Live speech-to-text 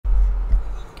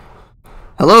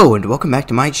Hello and welcome back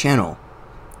to my channel.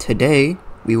 Today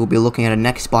we will be looking at a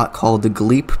nextbot called the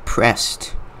Gleepressed,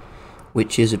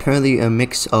 which is apparently a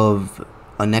mix of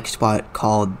a nextbot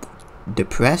called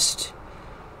Depressed.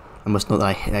 I must note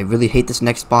that I really hate this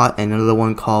nextbot, and another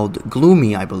one called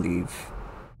Gloomy, I believe.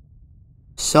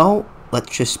 So let's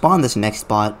just spawn this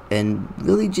nextbot and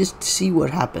really just see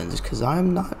what happens, because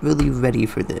I'm not really ready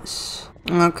for this.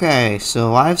 Okay,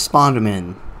 so I've spawned him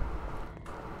in.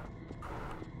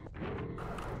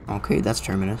 Okay, that's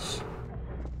Terminus.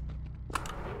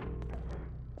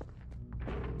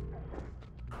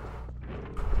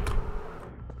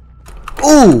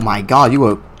 Oh my god, you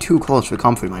were too close for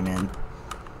comfort, my man.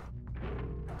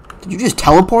 Did you just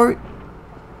teleport?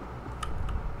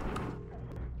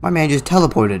 My man just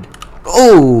teleported.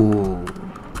 Oh!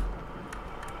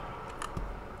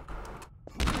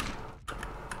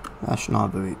 That's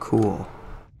not very cool.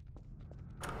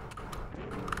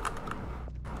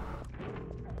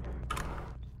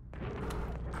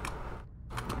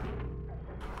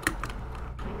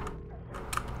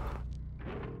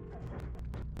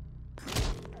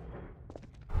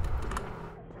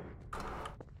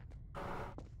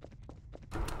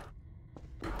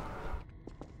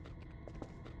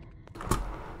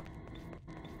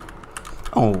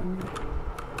 Oh.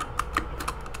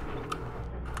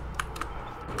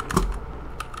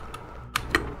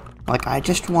 Like, I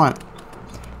just want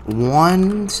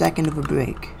 1 second of a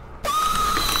break.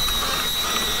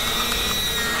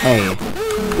 Hey.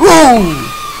 Whoa!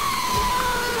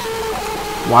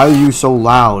 Why are you so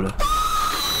loud?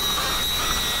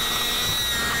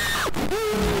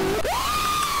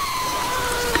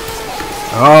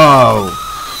 Oh.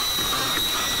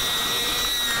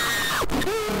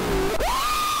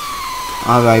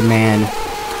 Alright, man.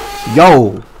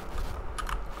 Yo!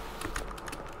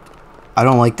 I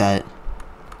don't like that.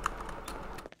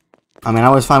 I mean, I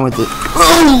was fine with it.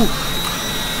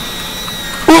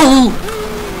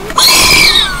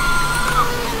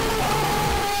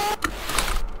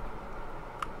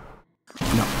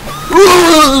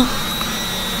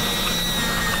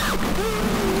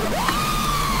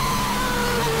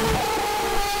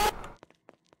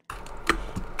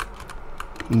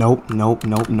 No. Nope.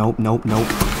 Move!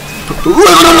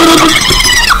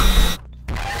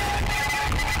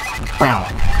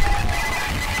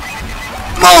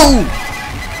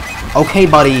 Okay,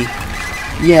 buddy.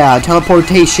 Yeah,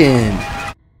 teleportation.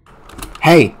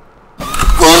 Hey.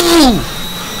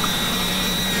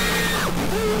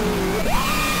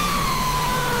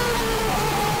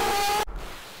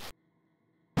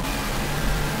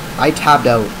 I tabbed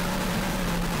out.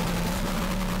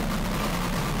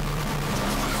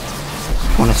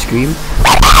 Wanna scream?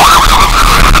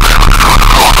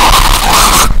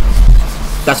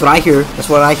 That's what I hear. That's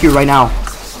what I hear right now.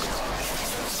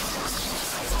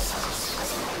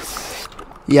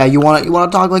 Yeah, you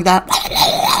wanna talk like that?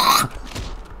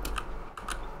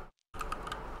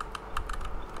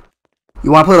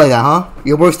 You wanna play like that, huh?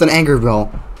 You're worse than anger,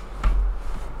 bro.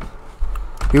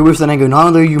 You're worse than anger. Not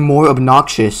only are you more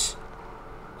obnoxious,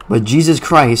 but Jesus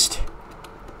Christ,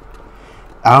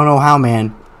 I don't know how,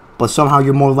 man, but somehow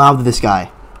you're more loud than this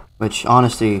guy. Which,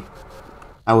 honestly,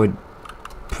 I don't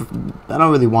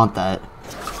really want that.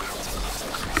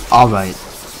 Alright.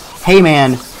 Hey,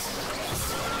 man.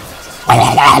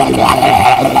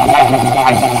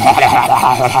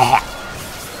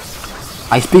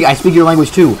 I speak your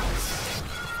language too.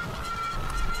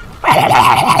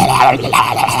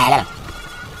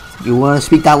 You wanna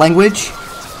speak that language?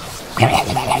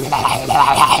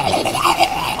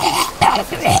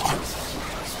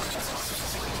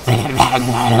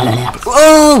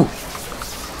 Oh!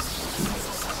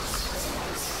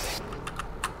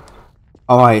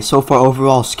 Alright, so far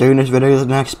overall scariness rating of the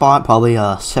next spot, probably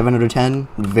a 7 out of 10.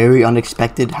 Very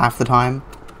unexpected half the time.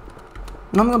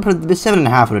 And I'm gonna put this 7.5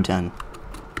 out of 10.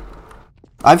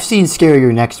 I've seen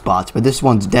scarier next spots, but this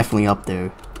one's definitely up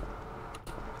there.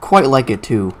 Quite like it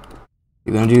too.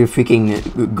 You're gonna do your freaking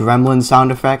gremlin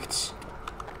sound effects.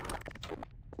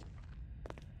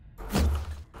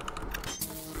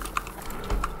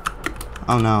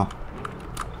 Oh no.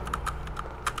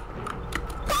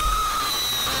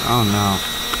 Oh no.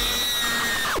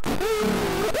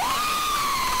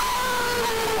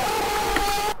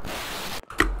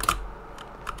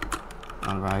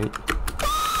 Alright.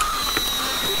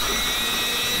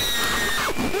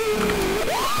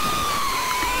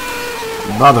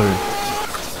 Brother.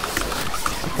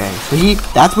 Okay, see?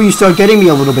 That's where you start getting me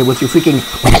a little bit with your freaking...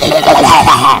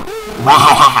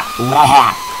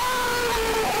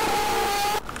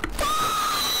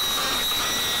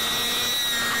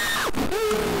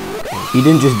 He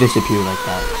didn't just disappear like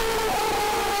that.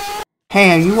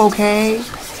 Hey, are you okay?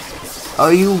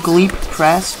 Are you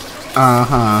Gleepressed?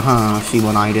 See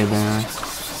what I did there.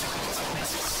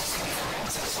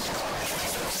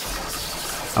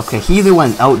 Okay, he either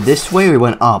went out this way or he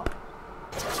went up.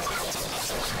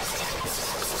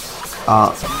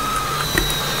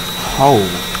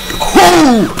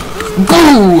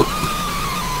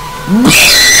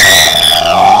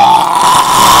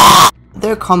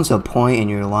 There comes a point in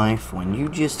your life when you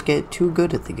just get too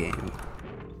good at the game.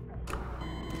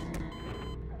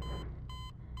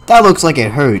 That looks like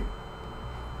it hurt.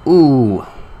 Ooh.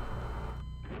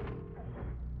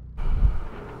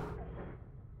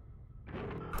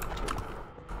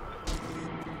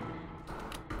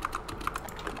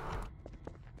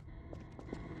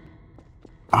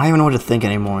 I don't even know what to think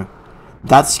anymore.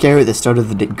 That scare at the start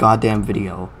of the goddamn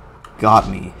video got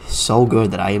me so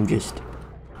good that I am just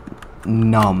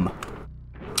numb.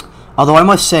 Although I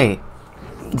must say,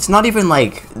 it's not even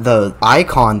like the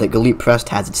icon that Gleepressed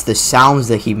has, it's the sounds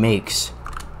that he makes.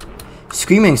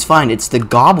 Screaming's fine, it's the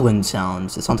goblin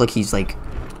sounds. It sounds like he's like,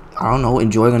 I don't know,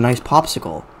 enjoying a nice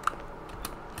popsicle.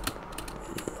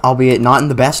 Albeit not in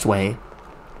the best way,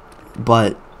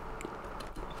 but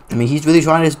I mean, he's really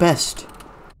trying his best.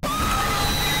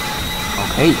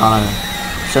 Okay, kinda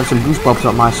sent some goosebumps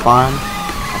up my spine.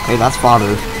 Okay, that's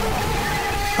father.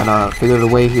 Gotta figure out a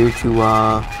way here to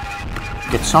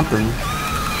get something.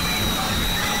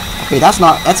 Okay,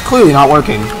 that's clearly not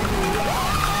working.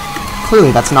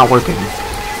 Clearly that's not working.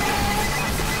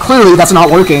 Clearly that's not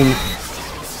working.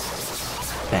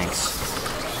 Thanks.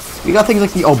 We got things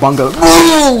like the Obunga.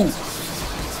 Whoa!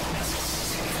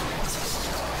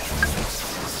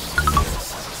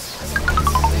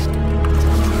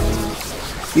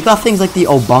 We got things like the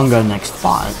Obunga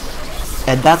nextbot,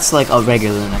 and that's like a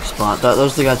regular nextbot.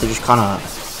 Those are the guys that just kind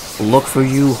of look for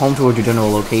you, home towards your general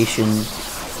location.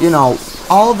 You know,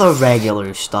 all the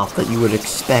regular stuff that you would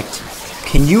expect.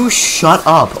 Can you shut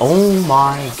up? Oh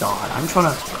my god, I'm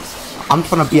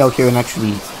trying to be out here and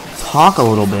actually talk a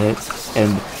little bit,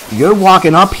 and you're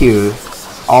walking up here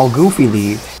all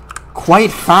goofily,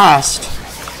 quite fast.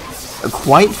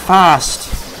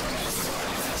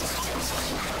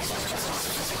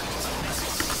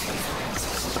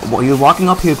 Well, you're walking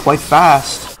up here quite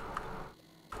fast.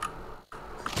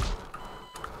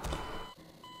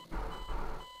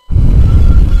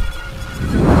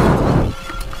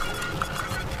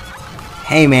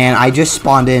 Hey man, I just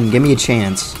spawned in. Give me a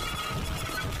chance.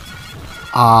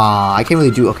 I can't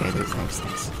really do. Okay, thanks.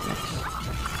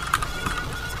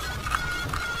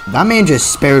 That man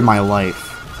just spared my life.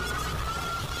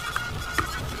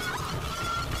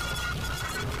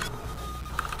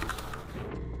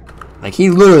 Like, he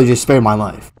literally just spared my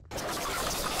life.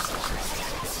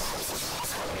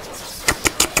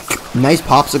 Nice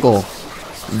popsicle.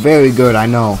 Very good, I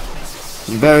know.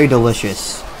 Very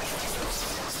delicious.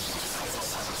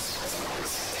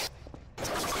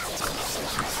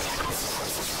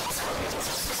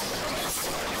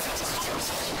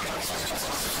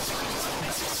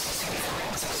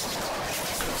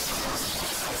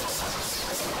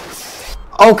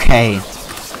 Okay.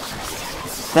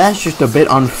 That's just a bit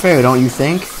unfair, don't you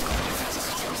think?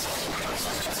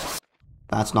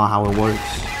 That's not how it works.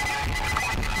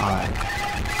 Alright.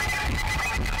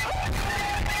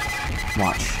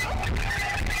 Watch.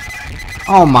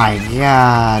 Oh my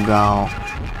god, bro.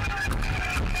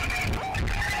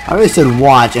 I already said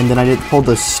watch, and then I pulled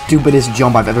the stupidest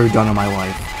jump I've ever done in my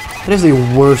life. That is the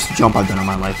worst jump I've done in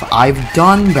my life. I've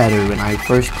done better when I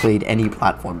first played any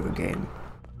platformer game.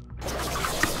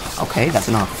 Okay, that's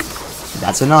enough.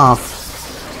 That's enough.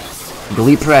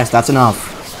 Gleepressed, that's enough.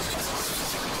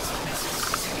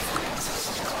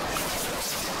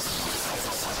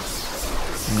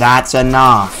 That's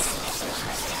enough.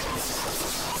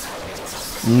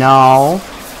 No.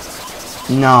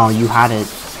 No, you had it.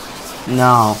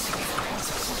 No.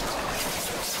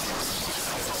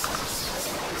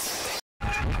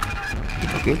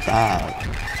 Look at that.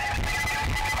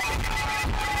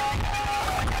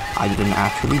 I did an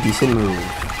actually decent move.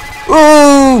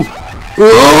 Ooh!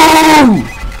 Ooh!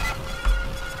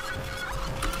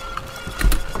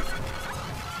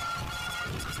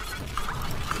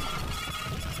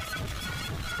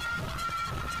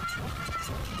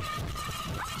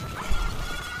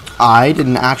 I did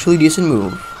an actually decent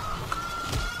move.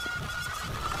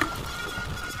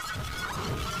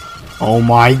 Oh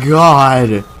my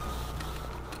god!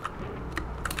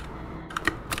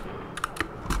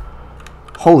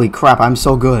 Holy crap, I'm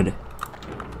so good.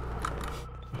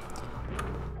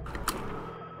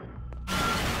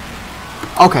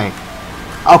 Okay.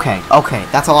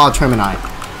 That's a lot of Termini.